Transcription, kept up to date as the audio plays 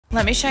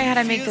Let me show you how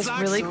to make this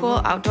really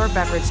cool outdoor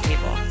beverage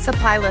table.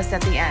 Supply list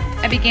at the end.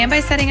 I began by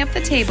setting up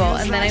the table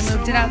and then I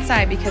moved it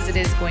outside because it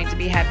is going to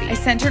be heavy. I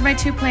centered my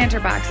 2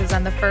 planter boxes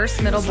on the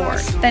first middle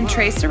board, then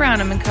traced around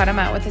them and cut them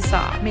out with a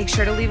saw. Make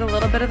sure to leave a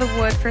little bit of the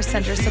wood for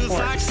center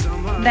support.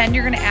 Then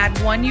you're going to add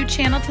 1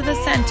 U-channel to the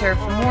center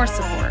for more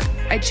support.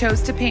 I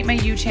chose to paint my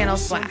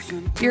U-channels black.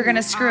 You're going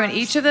to screw in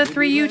each of the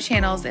 3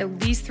 U-channels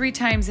at least 3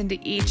 times into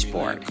each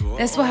board.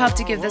 This will help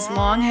to give this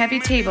long, heavy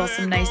table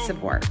some nice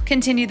support.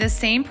 Continue the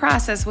same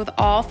process with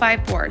all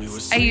 5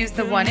 boards. I used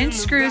the 1-inch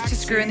screws to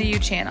screw in the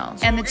U-channel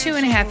and the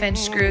 2.5-inch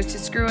screws to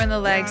screw in the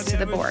legs to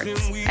the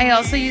boards. I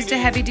also used a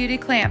heavy-duty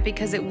clamp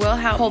because it will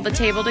help hold the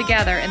table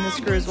together and the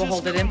screws will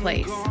hold it in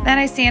place. Then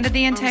I sanded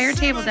the entire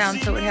table down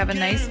so it would have a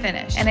nice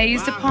finish, and I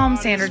used a palm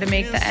sander to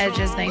make the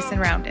edges nice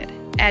and rounded.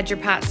 Add your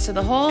pots to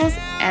the holes,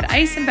 add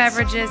ice and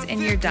beverages,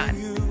 and you're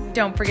done.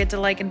 Don't forget to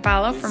like and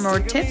follow for more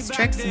tips,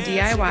 tricks, and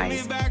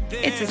DIYs.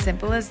 It's as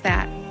simple as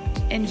that.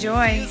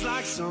 Enjoy!